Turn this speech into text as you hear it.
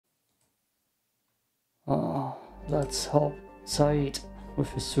Let's help Zaeed with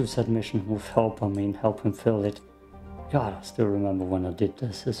his suicide mission. With help, I mean help him fill it. God, I still remember when I did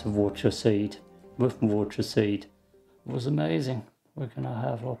this as a Watcher Zaeed. With Watcher Zaeed. It was amazing. We're gonna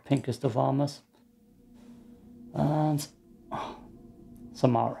have our pinkest of armors. And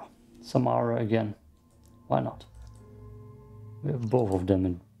Samara. Samara again. Why not? We have both of them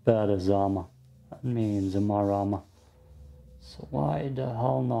in badass armor. That means Samara armor. So why the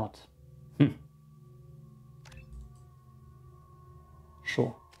hell not?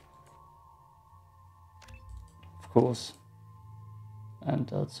 Sure. Of course. And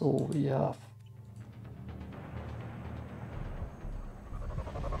that's all we have.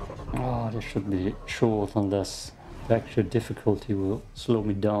 This should be short unless the actual difficulty will slow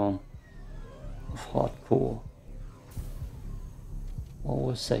me down of hardcore. What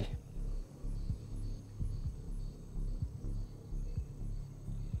will I say?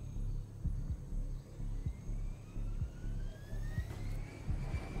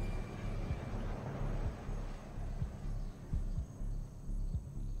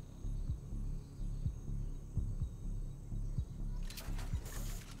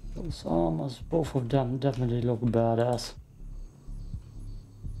 Those armors, both of them definitely look badass.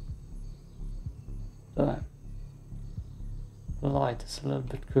 The light is a little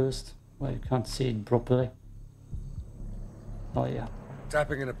bit cursed, where you can't see it properly. Oh yeah.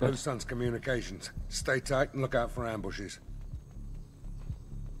 Tapping into Blue Sun's communications. Stay tight and look out for ambushes.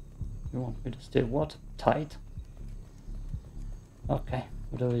 You want me to stay what? Tight? Okay,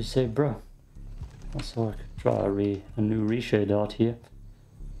 whatever you say, bro. Also, I could try a new reshade out here.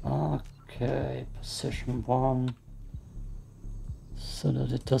 Okay, position 1. So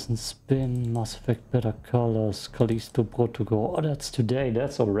that it doesn't spin. Mass Effect better colors. Callisto Protocol. Oh, that's today.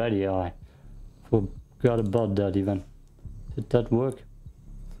 That's already. I forgot about that even. Did that work?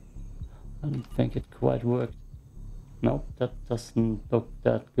 I don't think it quite worked. Nope, that doesn't look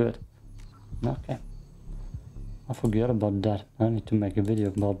that good. Okay. I forgot about that. I need to make a video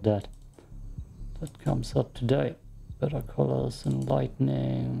about that. That comes out today. Better colors and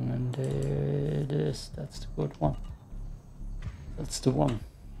lightning, and there it is. That's the good one. That's the one.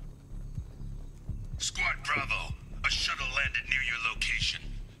 Squad Bravo, a shuttle landed near your location.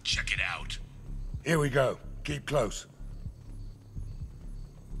 Check it out. Here we go. Keep close.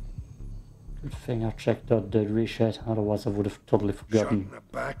 Good thing I checked out the reshade, otherwise I would have totally forgotten. Shot in the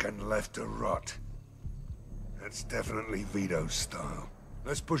back and left to rot. That's definitely Vito's style.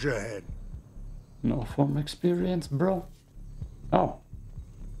 Let's push ahead. No from experience, bro. Oh.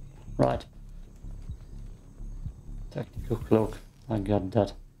 Right. Tactical cloak. I got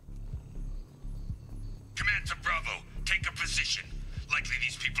that. Command to Bravo, take a position. Likely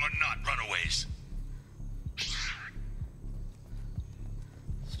these people are not runaways.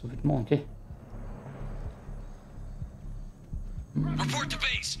 Stupid monkey. Report to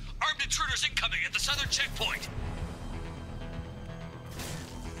base. Armed intruders incoming at the southern checkpoint.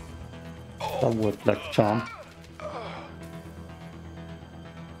 That worked like a charm.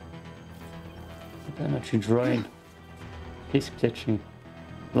 Energy drain. He's glitching.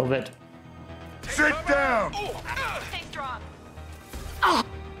 Love it. Sit down! Stay strong.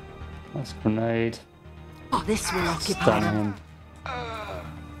 Nice grenade. Oh, this will Stun occupy him. Ah,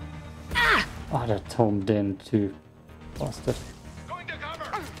 that homed in too. Bastard. Going to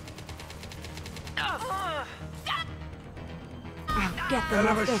cover. I'll get them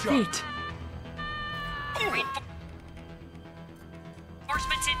off their feet.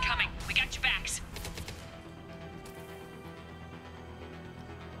 Reinforcements incoming. We got your backs.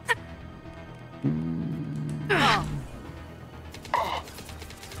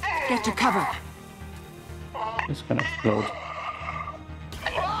 Get to cover. It's gonna explode.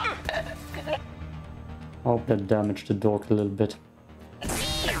 I hope that damaged the dog a little bit.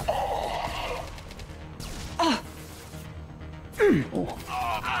 Oh.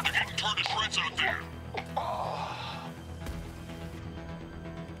 They're getting torn to shreds out there.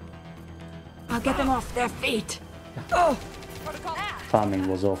 I'll get them off their feet. Oh! Timing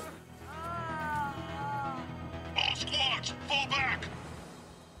was off. All squads, fall back.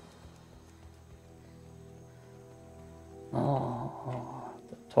 Oh,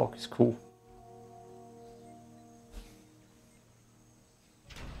 the talk is cool.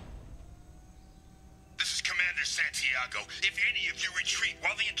 This is Commander Santiago. If any of you retreat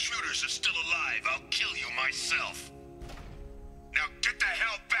while the intruders are still alive, I'll kill you myself. Now get the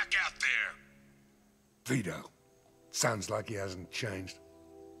hell back out there. Vito. Sounds like he hasn't changed.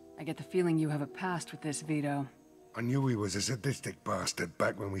 I get the feeling you have a past with this, Vito. I knew he was a sadistic bastard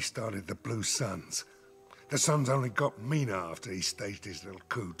back when we started the Blue Suns. The Suns only got meaner after he staged his little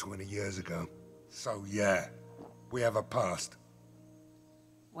coup 20 years ago. So yeah, we have a past.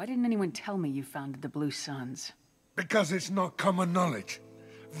 Why didn't anyone tell me you founded the Blue Suns? Because it's not common knowledge.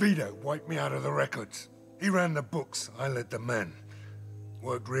 Vito wiped me out of the records. He ran the books, I led the men.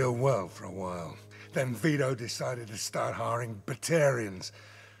 Worked real well for a while. Then Vito decided to start hiring Batarians.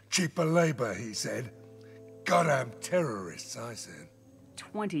 Cheaper labor, he said. Goddamn terrorists, I said.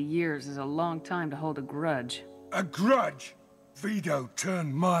 20 years is a long time to hold a grudge. A grudge? Vito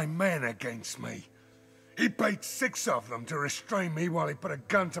turned my men against me. He paid 6 of them to restrain me while he put a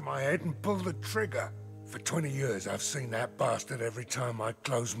gun to my head and pulled the trigger. For 20 years, I've seen that bastard every time I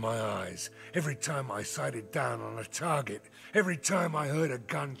closed my eyes. Every time I sighted down on a target. Every time I heard a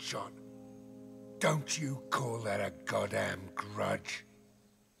gunshot. Don't you call that a goddamn grudge?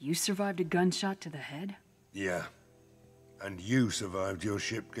 You survived a gunshot to the head? Yeah. And you survived your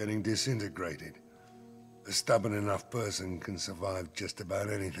ship getting disintegrated. A stubborn enough person can survive just about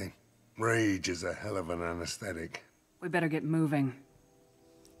anything. Rage is a hell of an anesthetic. We better get moving.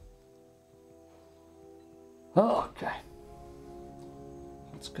 Okay.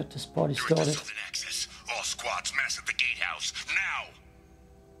 Let's get this party started. Southern access. All squads mass at the gatehouse. Now!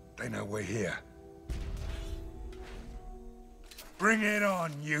 They know we're here. Bring it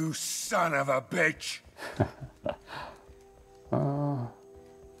on, you son of a bitch!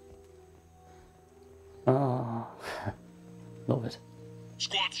 Love it.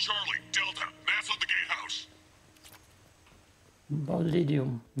 Squad Charlie, Delta, mass at the gatehouse.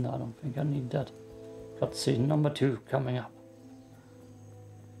 Validium. No, I don't think I need that. Cutscene number 2 coming up.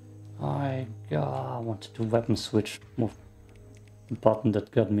 I want to do weapon switch. Move the button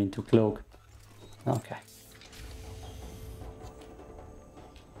that got me into cloak. Okay.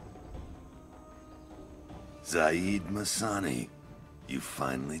 Zaeed Massani, you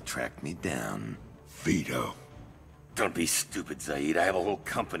finally tracked me down. Vito. Don't be stupid, Zaeed. I have a whole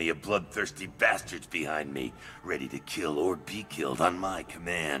company of bloodthirsty bastards behind me, ready to kill or be killed on my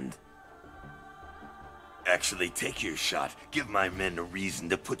command. Actually, take your shot. Give my men a reason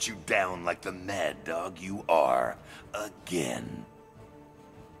to put you down like the mad dog you are. Again.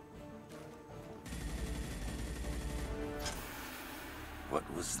 What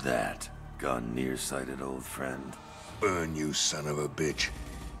was that? Gone nearsighted, old friend? Burn, you son of a bitch.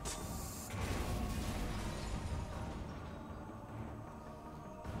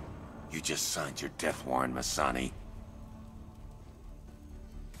 You just signed your death warrant, Massani.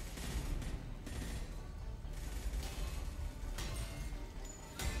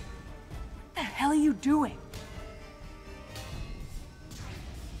 What the hell are you doing?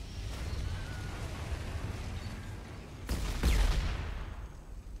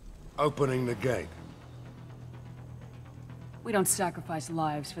 Opening the gate. We don't sacrifice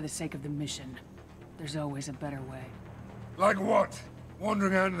lives for the sake of the mission. There's always a better way. Like what?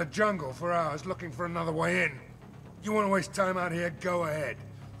 Wandering out in the jungle for hours looking for another way in. You want to waste time out here? Go ahead.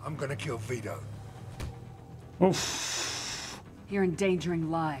 I'm gonna kill Vito. Oof. You're endangering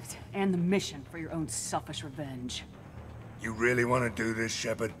lives and the mission for your own selfish revenge. You really want to do this,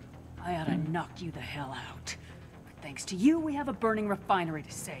 Shepard? I ought to knock you the hell out. But thanks to you, we have a burning refinery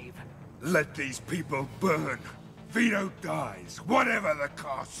to save. Let these people burn. Vito dies, whatever the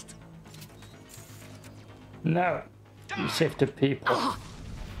cost. No. You save the people.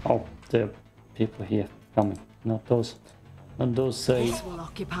 Oh, there are people here coming. Not those. Not those Zaeed. This will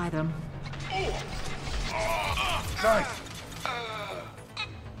occupy them. Nice.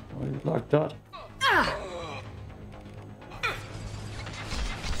 Oh, you like that?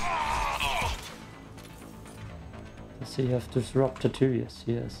 Does he have Disruptor too? Yes,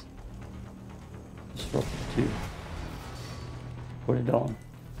 he has. Disruptor 2. Put it on.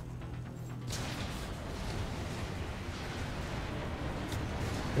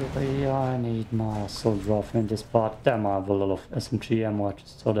 Really, I need my assault rifle in this part. Damn, I have a lot of SMG ammo. I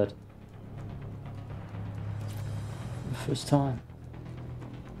just saw that the first time.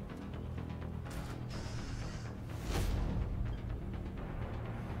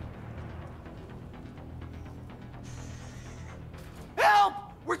 Help!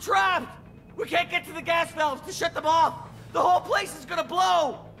 We're trapped! We can't get to the gas valves to shut them off! The whole place is gonna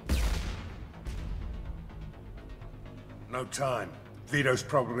blow! No time. Vito's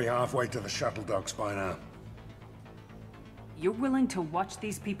probably halfway to the shuttle docks by now. You're willing to watch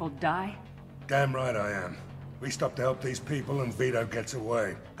these people die? Damn right I am. We stop to help these people and Vito gets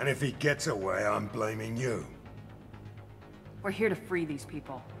away. And if he gets away, I'm blaming you. We're here to free these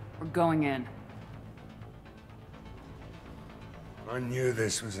people. We're going in. I knew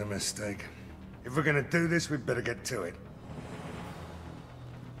this was a mistake. If we're gonna do this, we'd better get to it.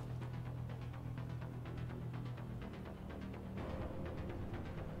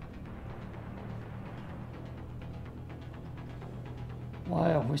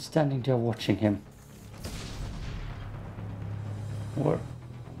 Why are we standing there watching him? Or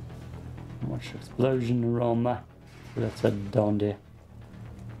much explosion around me. Let's head down there.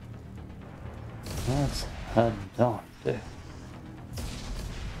 Let's head down there.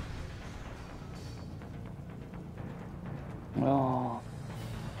 Oh,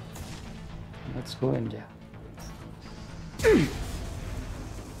 let's go in there.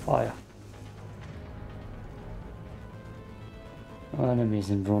 Fire. Enemies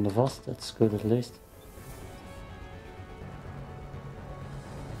in front of us, that's good at least.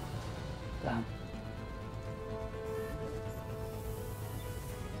 Damn.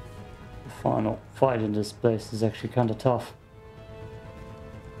 The final fight in this place is actually kinda tough.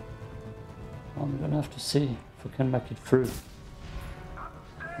 I'm gonna have to see if I can make it through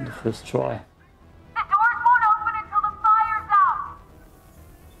in the first try. The doors won't open until the fire's out!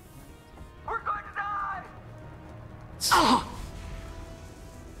 We're going to die!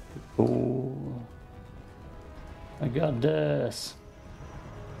 Oh, I got this.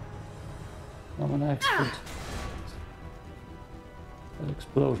 I'm an expert at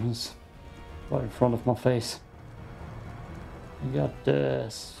explosions right in front of my face. I got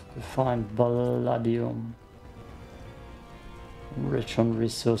this. Refined palladium. Rich on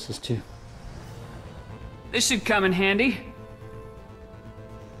resources too. This should come in handy.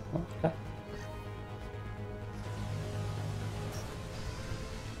 Okay.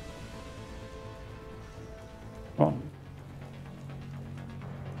 Run.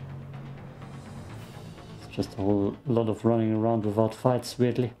 It's just a whole lot of running around without fights,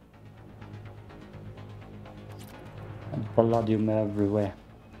 weirdly. And palladium everywhere.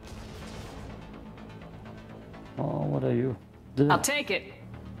 Oh, what are you? I'll take it.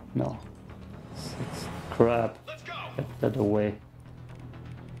 No. It's crap. Let's go. Get that away.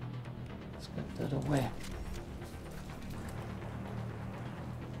 Let's get that away.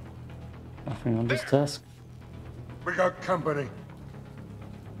 Nothing on this task. We got company.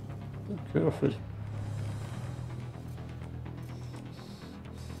 Be careful.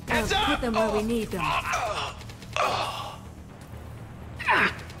 Heads up! Put them where we need them.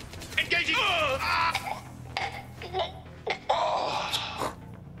 Engaging!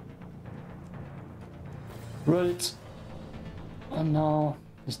 Right. And now,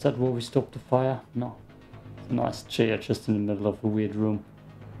 is that where we stop the fire? No. It's a nice chair just in the middle of a weird room.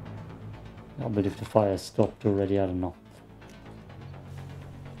 I believe the fire stopped already, I don't know.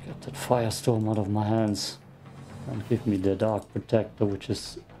 Get that firestorm out of my hands. And give me the Dark Protector, which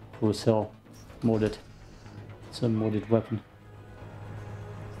is cool as hell. Modded. It's a modded weapon.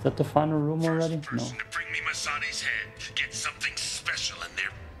 Is that the final room already? No. Person to bring me Massani's head. Get something special in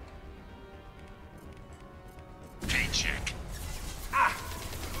there. Paycheck.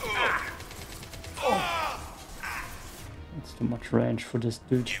 That's too much range for this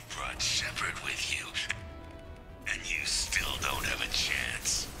dude. You brought Shepard with you, and you still don't have a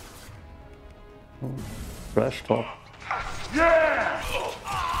chance. Trash talk. Yeah!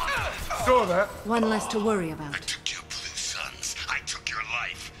 Saw that. One less to worry I about. took your blue suns. I took your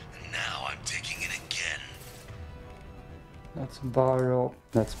life, and now I'm taking it again. That's a barrel.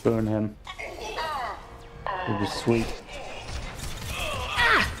 Let's burn him. It'll be sweet.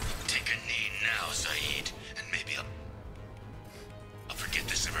 Take a knee now, Zaeed, and maybe I'll forget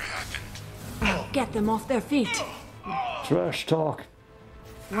this ever happened. Get them off their feet. Trash talk.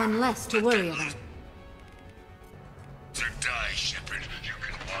 One less to worry about. Or die, Shepard. You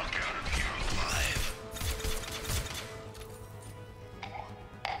can walk out of here alive.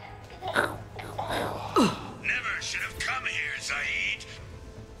 Never should have come here, Zaeed.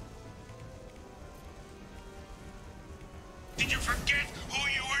 Did you forget who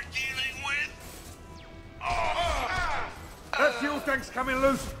you were dealing with? That fuel tank's coming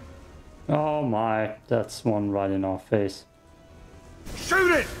loose. Oh my, that's one right in our face.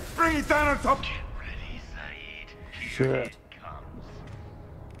 Shoot it! Bring it down on top. Get ready, Zaeed. Shit. Comes.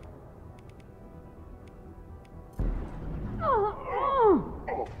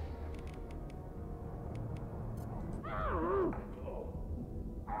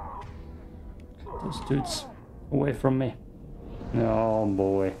 Those dudes away from me. Oh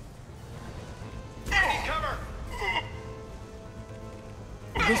boy. Cover!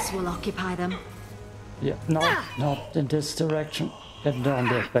 This will occupy them. Yeah, no, not in this direction. Get down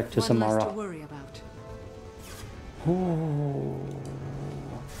there, back to One less to Samara. worry about. Ooh.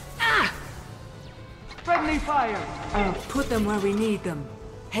 Friendly fire! Put them where we need them.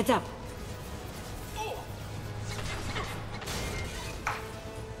 Heads up.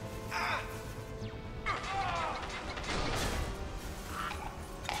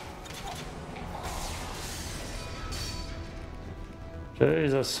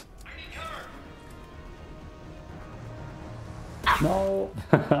 Jesus. No.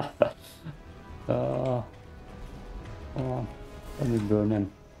 Come on. Let me burn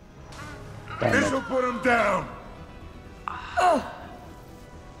him. This'll put him down.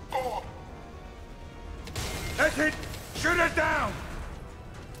 That's it. Shoot it down.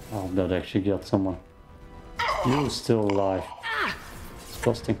 Oh, that actually got someone. You still alive.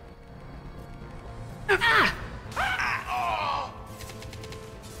 Disgusting. That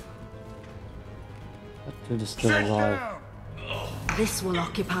dude is still alive. This will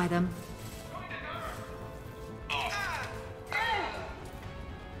occupy them.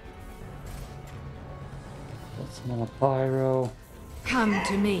 That's another pyro. Come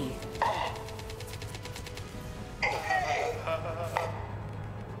to me.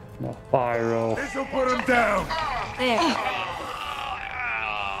 No pyro. This'll put him down. There.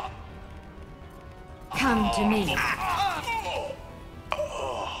 Come to me.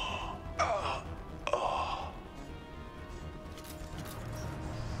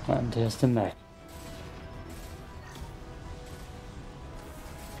 And here's the mech.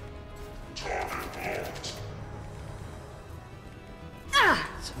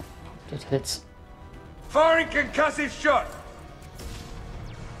 So, that hits. Firing concussive shot.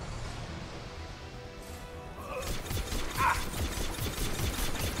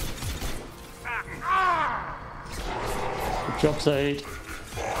 Good job, Zaeed.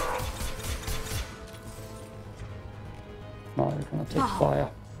 Now you're gonna take fire.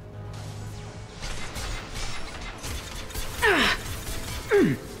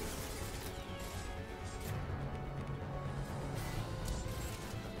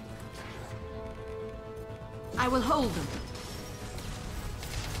 I will hold them.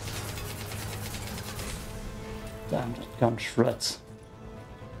 Damn, that gun shreds.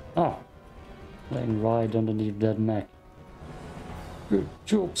 Oh, laying right underneath that mech. Good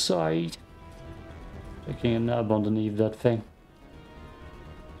job, Zaeed. Taking a nap underneath that thing.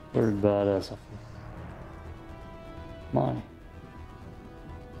 Very badass of you. Money.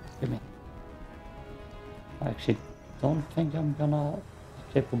 Give me. I actually don't think I'm gonna be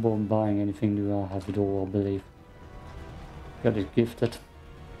capable of buying anything new. I have it all, I believe. Got it gifted.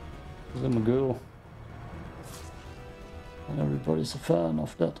 Because I'm a girl. And everybody's a fan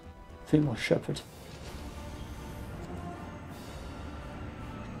of that female Shepard.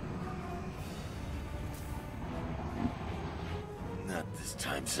 Not this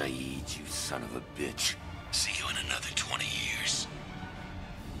time, Zaeed, you son of a bitch. See you in another 20 years.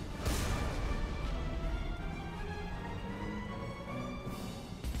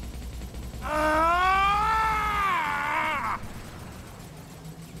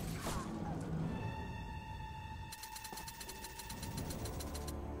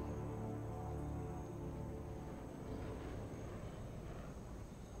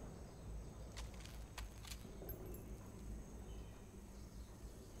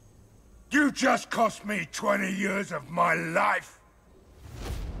 You just cost me 20 years of my life.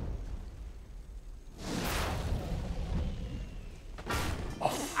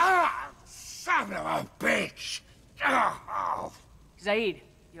 Ah, son of a bitch. Oh. Zaeed,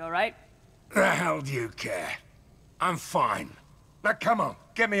 you alright? The hell do you care? I'm fine. Now come on,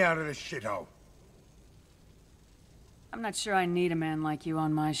 get me out of this shithole. I'm not sure I need a man like you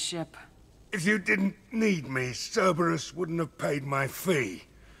on my ship. If you didn't need me, Cerberus wouldn't have paid my fee.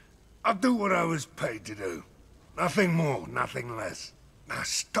 I'll do what I was paid to do. Nothing more, nothing less. Now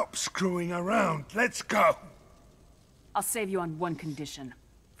stop screwing around. Let's go. I'll save you on one condition.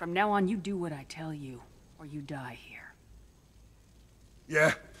 From now on, you do what I tell you, or you die here.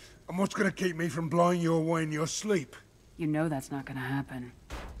 Yeah? And what's gonna keep me from blowing you away in your sleep? You know that's not gonna happen.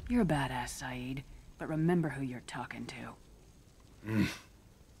 You're a badass, Zaeed, but remember who you're talking to.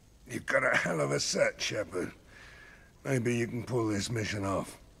 You've got a hell of a set, Shepard. Maybe you can pull this mission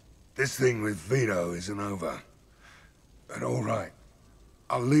off. This thing with Vito isn't over. But all right.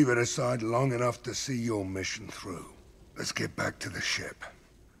 I'll leave it aside long enough to see your mission through. Let's get back to the ship.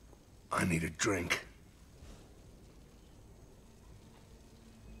 I need a drink.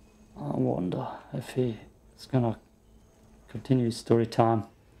 I wonder if he is gonna continue his story time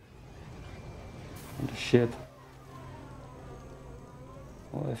on the ship.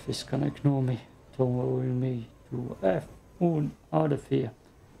 Or if he's gonna ignore me, towing me to F1 out of here.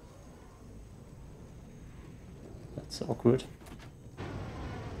 That's awkward.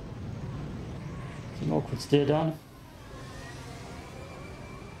 Some awkward stare down.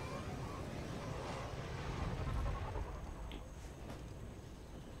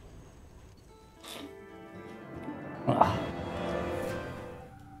 Ah.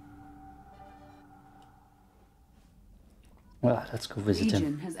 Well, let's go visit him.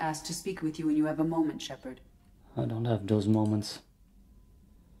 Legion has asked to speak with you when you have a moment, Shepard. I don't have those moments.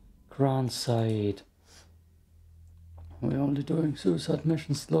 Grant Zaeed. We're only doing suicide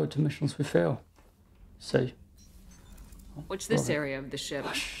missions, loyalty missions we fail. Say. What's this area of the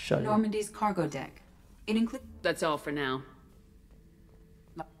ship? Shut Normandy's cargo deck. It includes... That's all for now.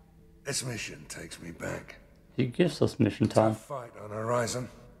 This mission takes me back. He gives us mission time. Tough fight on Horizon.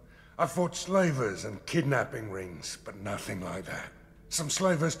 I fought slavers and kidnapping rings, but nothing like that. Some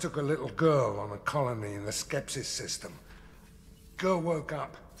slavers took a little girl on a colony in the Skepsis system. Girl woke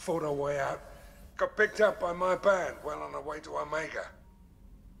up, fought her way out, got picked up by my band well on her way to Omega.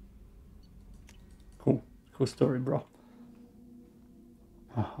 Cool. Cool story, bro.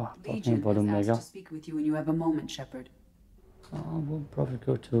 Talking Legion about has Omega. asked to speak with you when you have a moment, Shepard. We'll probably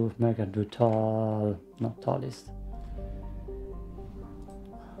go to Omega, do not Tali's.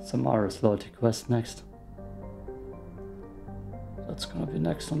 Samara's loyalty quest next. That's gonna be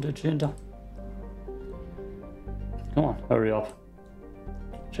next on the agenda. Come on, hurry up.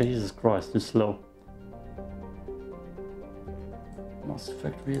 Jesus Christ, too slow. Mass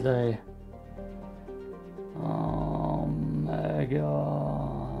Effect Relay. Omega.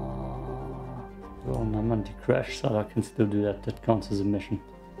 Oh, I'm anti-crash, so I can still do that. That counts as a mission.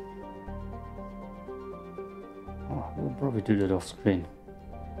 Oh, we'll probably do that off screen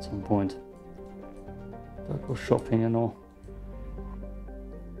at some point. Don't go shopping and all.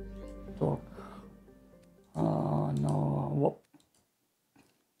 Talk. No. Whoop.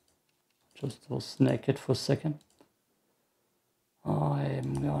 Just was naked for a second.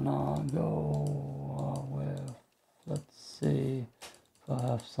 I'm gonna go with, let's see if I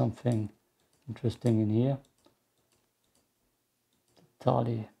have something interesting in here.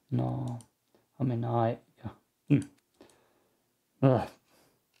 Tali, no. I mean,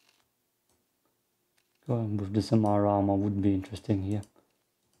 going with the Samara armor would be interesting here.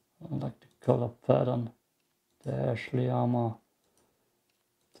 I like the color pattern. The Ashley armor.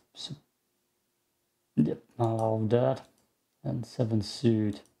 Yep, I love that. And 7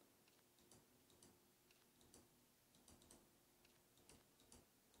 suit.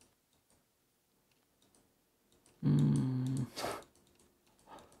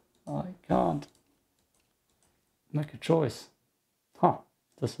 I can't make a choice. Huh,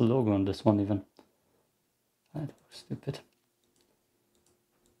 there's a logo on this one even. That looks stupid.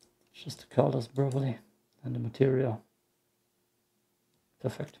 It's just the colors probably and the material.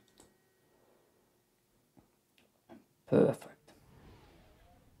 Perfect. Perfect.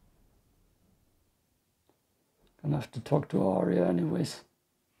 Gonna have to talk to Aria anyways.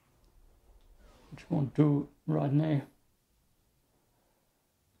 Which won't do right now.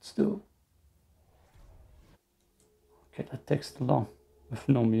 Let's do. Okay, that takes too long. With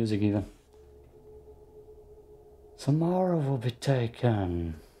no music even. Samara will be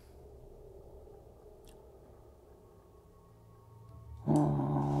taken.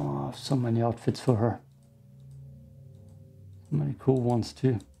 Oh, I have so many outfits for her. So many cool ones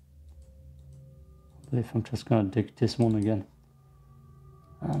too. I believe I'm just gonna dig this one again.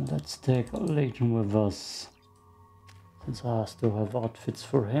 And let's take Legion with us. Since I still have outfits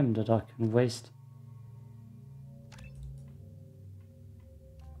for him that I can waste.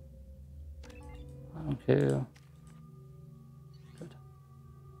 I don't care. Good.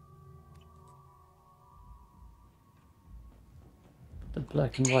 The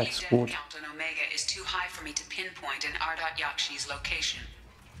black and white squad. The count on Omega is too high for me to pinpoint an Ardat Yakshi's location.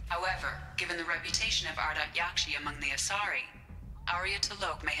 However, given the reputation of Ardat Yakshi among the Asari, Aria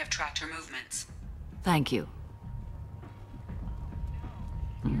Talok may have tracked her movements. Thank you.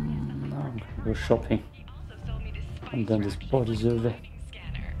 Now I'm gonna go shopping. And then this body survey.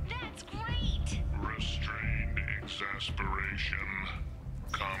 That's great! Restrained exasperation.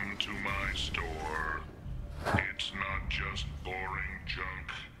 Come to my store. It's not just boring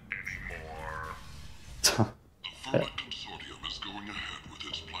junk anymore. The Vermin Consortium is going ahead with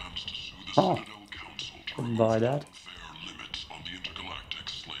its plans to sue the Citadel Council to buy that. unfair limits on the intergalactic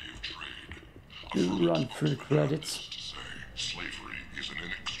slave trade. You run through credits. To say, slavery is an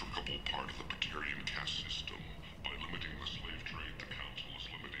inextricable part of the Praetorian caste system. By limiting the slave trade, the Council is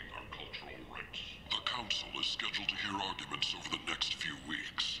limiting our cultural rights. The Council is scheduled to hear arguments over the next few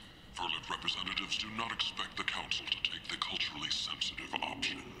weeks. Verlid representatives do not expect the Council to take the culturally sensitive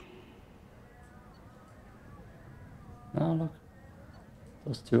option. Oh, look.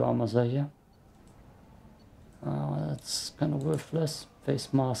 Those 2 armors are here. That's kind of worthless.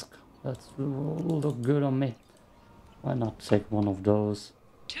 Face mask. That will look good on me. Why not take one of those?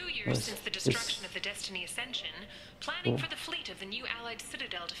 2 years since the destruction of the Destiny Ascension, planning for the fleet of the new Allied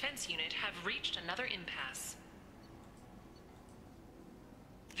Citadel Defense Unit have reached another impasse.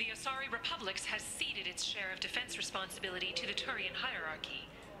 The Asari Republics has ceded its share of defense responsibility to the Turian hierarchy.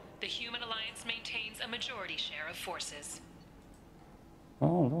 The Human Alliance maintains a majority share of forces.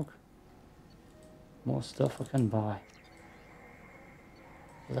 Oh, look. More stuff I can buy.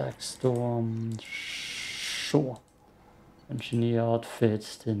 Black Storm. Sure. Engineer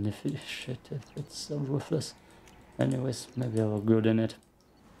outfits. The shit, it's so worthless. Anyways, maybe I will good in it.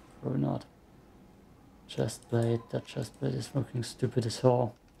 Or not. Chestplate. That chestplate is looking stupid as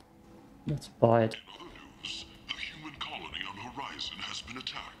hell. Let's buy it. In other news, the human colony on the horizon has been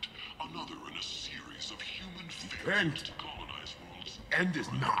attacked. Another in a series of human failures to colonize worlds. End is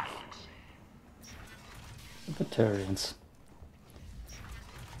not. Libertarians.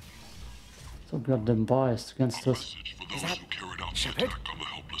 So goddamn biased against us. Is that Shepard?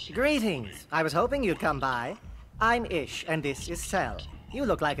 Greetings. I was hoping you'd come by. I'm Ish, and this is Cell. You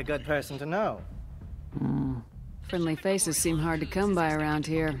look like a good person to know. Friendly faces seem hard to come by around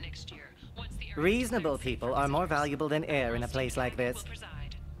here. Reasonable people are more valuable than air in a place like this.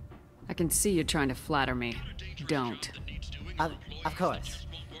 I can see you trying to flatter me. Don't. Of course.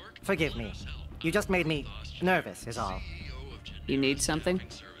 Forgive me. You just made me nervous, is all. You need something?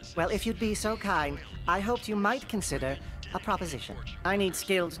 Well, if you'd be so kind, I hoped you might consider a proposition. I need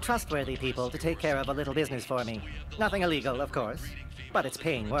skilled, trustworthy people to take care of a little business for me. Nothing illegal, of course, but it's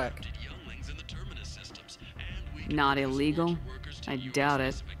paying work. Not illegal? I doubt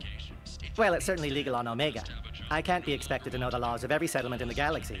it. Well, it's certainly legal on Omega. I can't be expected to know the laws of every settlement in the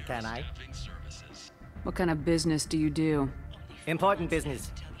galaxy, can I? What kind of business do you do? Important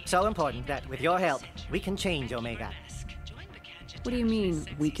business. So important that, with your help, we can change Omega. What do you mean,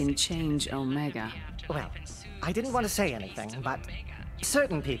 we can change Omega? Well, I didn't want to say anything, but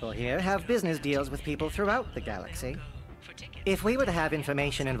certain people here have business deals with people throughout the galaxy. If we were to have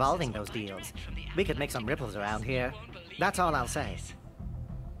information involving those deals, we could make some ripples around here. That's all I'll say.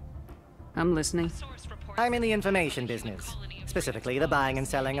 I'm listening. I'm in the information business, specifically the buying and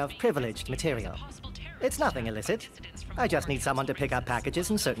selling of privileged material. It's nothing illicit. I just need someone to pick up packages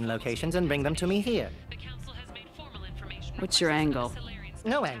in certain locations and bring them to me here. What's your angle?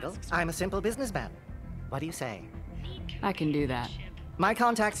 No angle. I'm a simple businessman. What do you say? I can do that. My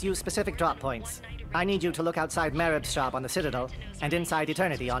contacts use specific drop points. I need you to look outside Marib's shop on the Citadel and inside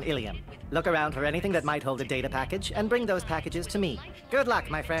Eternity on Ilium. Look around for anything that might hold a data package and bring those packages to me. Good luck,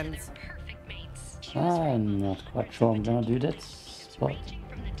 my friends. I'm not quite sure I'm gonna do that, but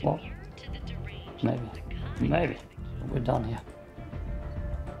well, maybe we're done here.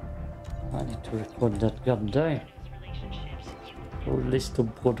 I need to record that goddamn day. List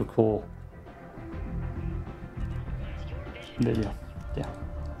of protocol video. Yeah.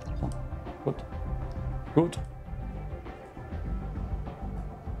 So, good.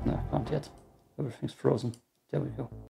 No, can't yet. Everything's frozen. There we go.